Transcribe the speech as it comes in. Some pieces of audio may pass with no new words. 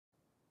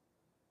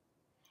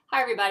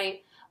Hi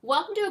everybody.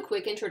 Welcome to a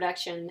quick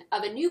introduction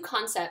of a new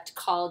concept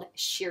called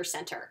shear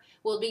center.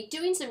 We'll be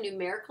doing some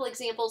numerical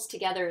examples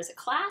together as a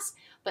class,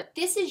 but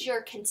this is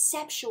your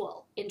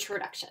conceptual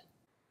introduction.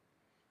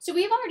 So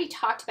we have already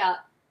talked about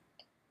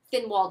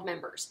thin-walled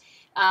members.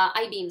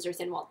 I-beams are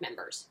thin-walled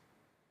members.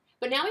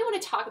 But now we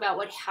want to talk about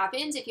what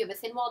happens if you have a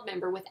thin-walled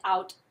member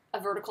without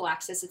a vertical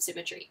axis of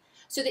symmetry.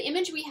 So the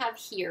image we have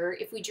here,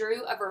 if we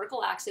drew a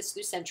vertical axis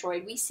through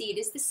centroid, we see it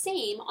is the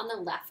same on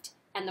the left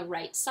and the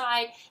right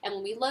side, and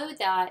when we load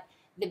that,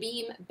 the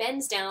beam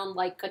bends down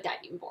like a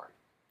diving board.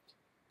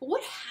 But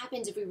what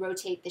happens if we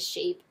rotate the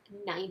shape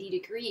 90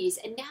 degrees,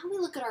 and now we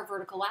look at our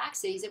vertical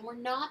axes, and we're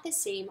not the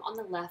same on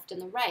the left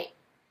and the right?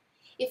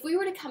 If we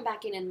were to come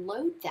back in and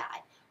load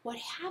that, what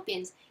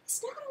happens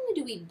is not only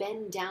do we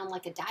bend down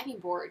like a diving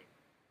board,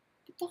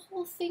 but the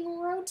whole thing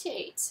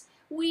rotates.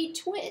 We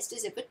twist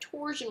as if a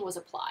torsion was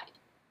applied.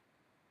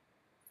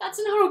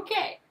 That's not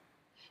okay.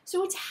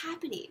 So what's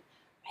happening,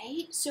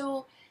 right?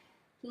 So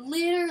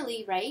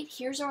literally, right,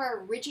 here's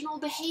our original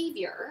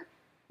behavior.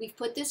 We've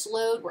put this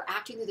load, we're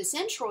acting through the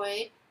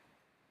centroid,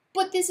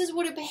 but this is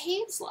what it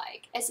behaves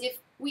like, as if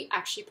we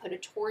actually put a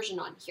torsion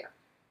on here.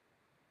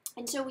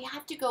 And so we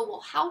have to go,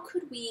 well, how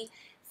could we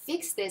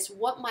fix this?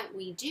 What might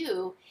we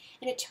do?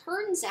 And it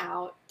turns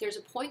out there's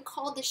a point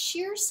called the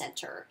shear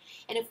center,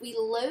 and if we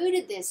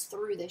loaded this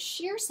through the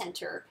shear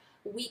center,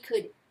 we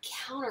could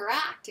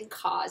counteract and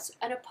cause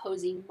an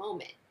opposing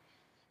moment.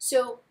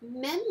 So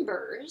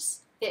members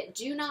that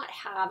do not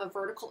have a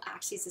vertical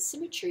axis of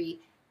symmetry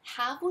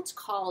have what's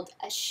called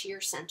a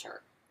shear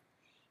center.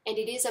 And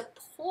it is a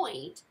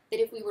point that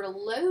if we were to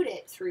load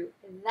it through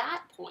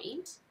that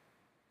point,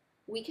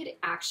 we could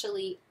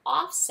actually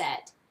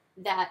offset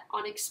that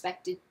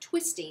unexpected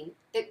twisting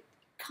that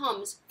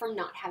comes from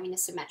not having a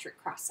symmetric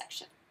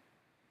cross-section.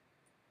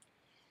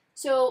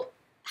 So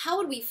how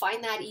would we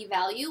find that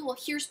E-value? Well,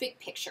 here's big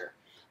picture.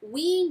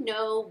 We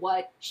know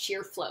what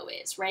shear flow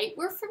is, right?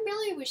 We're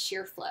familiar with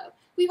shear flow.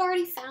 We've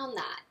already found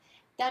that.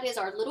 That is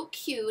our little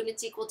q, and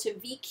it's equal to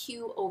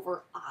VQ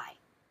over I.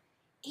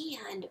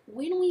 And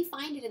when we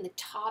find it in the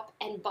top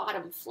and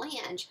bottom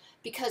flange,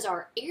 because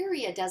our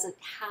area doesn't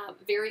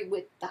vary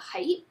with the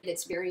height,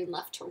 it's varying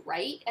left to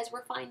right as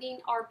we're finding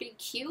our big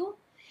Q,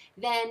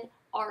 then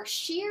our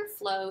shear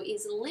flow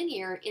is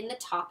linear in the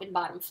top and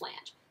bottom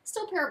flange.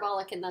 Still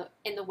parabolic in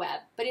the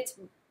web, but it's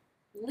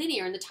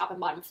linear in the top and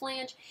bottom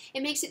flange.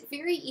 It makes it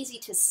very easy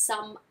to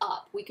sum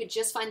up. We could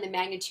just find the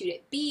magnitude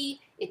at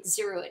B, it's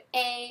 0 at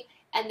A,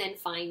 and then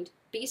find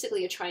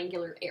basically a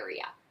triangular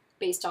area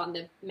based on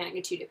the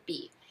magnitude of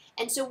B.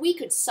 And so we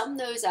could sum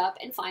those up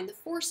and find the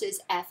forces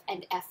F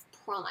and F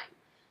prime,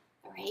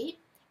 all right?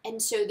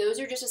 And so those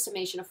are just a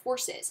summation of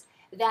forces.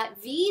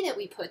 That V that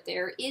we put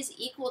there is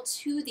equal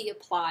to the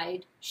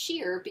applied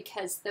shear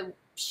because the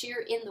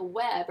shear in the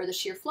web, or the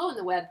shear flow in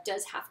the web,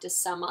 does have to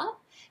sum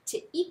up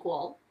to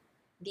equal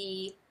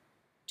the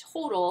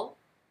total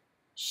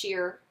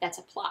shear that's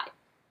applied.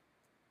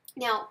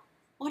 Now,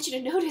 I want you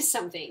to notice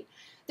something.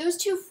 Those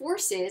two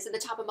forces in the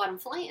top and bottom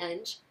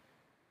flange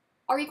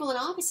are equal and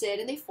opposite,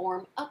 and they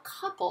form a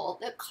couple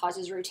that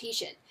causes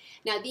rotation.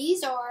 Now,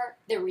 these are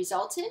the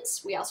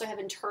resultants. We also have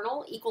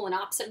internal, equal and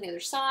opposite on the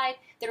other side,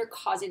 that are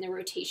causing the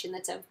rotation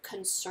that's of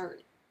concern.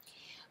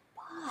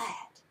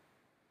 But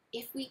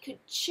if we could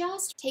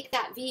just take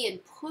that V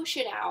and push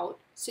it out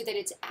so that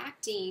it's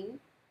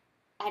acting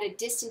at a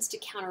distance to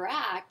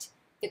counteract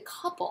the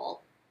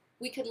couple,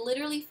 we could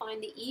literally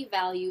find the E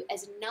value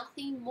as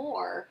nothing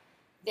more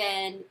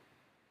than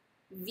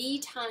V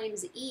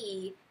times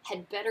E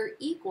had better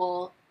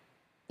equal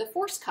the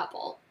force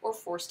couple, or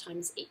force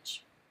times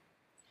H.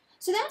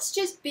 So that's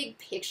just big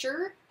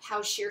picture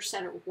how shear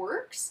center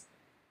works.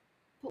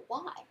 But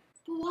why?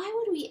 But why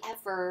would we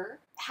ever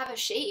have a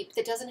shape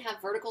that doesn't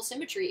have vertical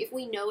symmetry if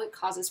we know it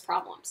causes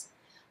problems?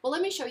 Well,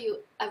 let me show you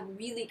a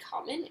really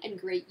common and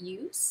great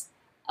use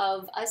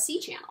of a C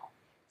channel.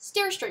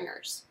 Stair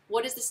stringers.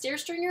 What is the stair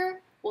stringer?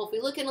 Well, if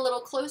we look in a little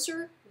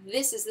closer,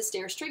 this is the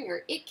stair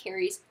stringer. It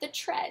carries the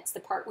treads,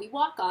 the part we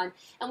walk on,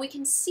 and we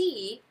can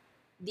see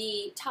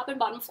the top and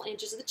bottom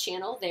flanges of the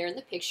channel there in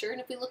the picture. And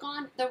if we look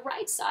on the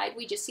right side,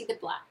 we just see the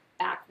black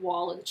back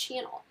wall of the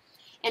channel.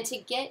 And to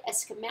get a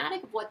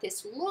schematic of what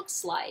this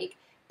looks like,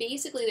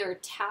 basically there are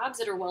tabs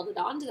that are welded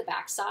onto the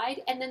back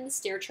side, and then the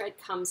stair tread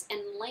comes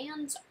and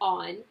lands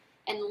on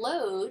and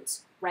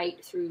loads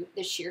right through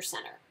the shear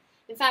center.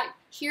 In fact,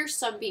 here's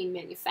some being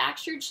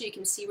manufactured, so you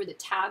can see where the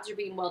tabs are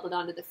being welded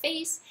onto the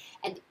face.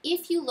 And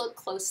if you look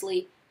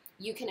closely,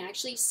 you can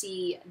actually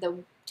see the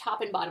top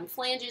and bottom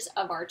flanges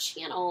of our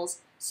channels,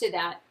 so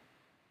that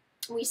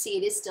we see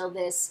it is still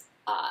this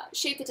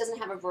shape that doesn't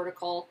have a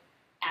vertical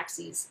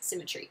axis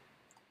symmetry.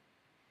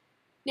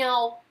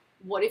 Now,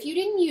 what if you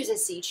didn't use a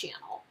C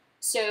channel?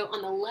 So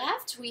on the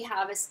left, we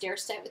have a stair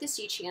step with a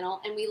C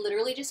channel, and we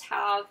literally just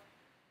have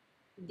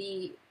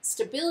the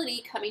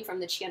stability coming from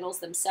the channels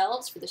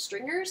themselves for the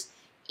stringers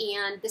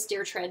and the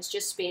stair treads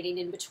just spanning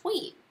in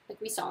between,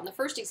 like we saw in the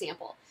first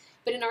example.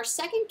 But in our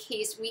second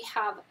case, we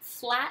have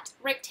flat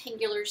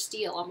rectangular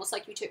steel, almost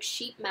like you took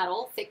sheet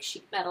metal, thick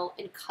sheet metal,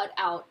 and cut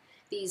out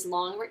these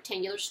long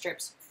rectangular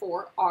strips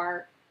for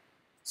our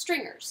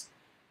stringers.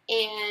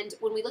 And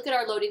when we look at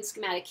our loading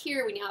schematic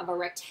here, we now have a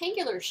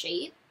rectangular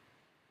shape,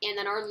 and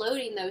then our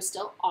loading, though,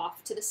 still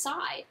off to the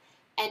side.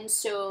 And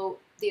so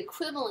the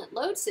equivalent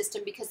load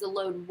system, because the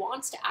load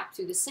wants to act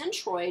through the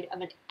centroid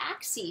of an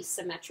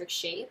axisymmetric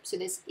shape, so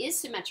this is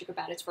symmetric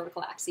about its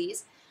vertical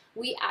axes,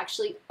 we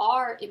actually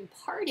are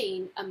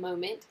imparting a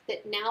moment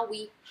that now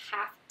we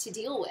have to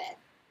deal with.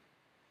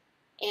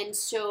 And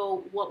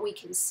so what we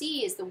can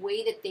see is the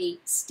way that they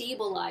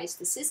stabilize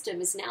the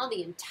system is now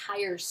the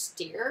entire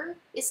stair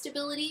is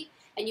stability,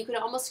 and you could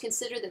almost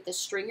consider that the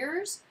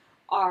stringers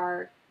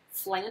are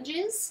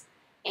flanges,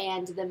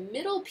 and the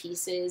middle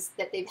pieces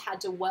that they've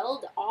had to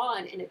weld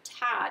on and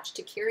attach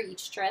to carry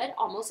each thread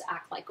almost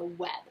act like a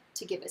web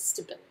to give us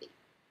stability.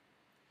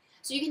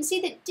 So you can see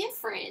the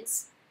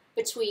difference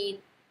between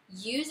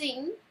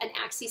using an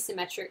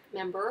axisymmetric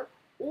member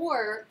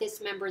or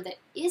this member that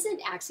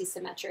isn't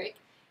axisymmetric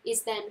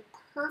is then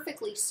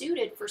perfectly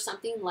suited for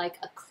something like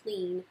a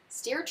clean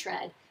stair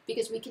tread,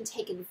 because we can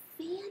take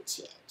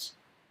advantage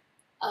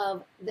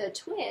of the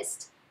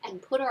twist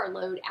and put our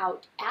load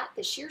out at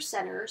the shear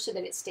center so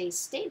that it stays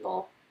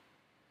stable,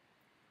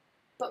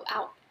 but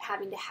without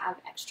having to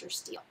have extra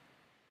steel.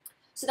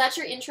 So that's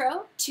your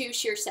intro to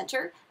shear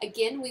center.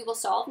 Again, we will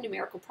solve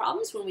numerical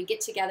problems when we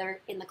get together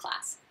in the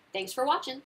class. Thanks for watching.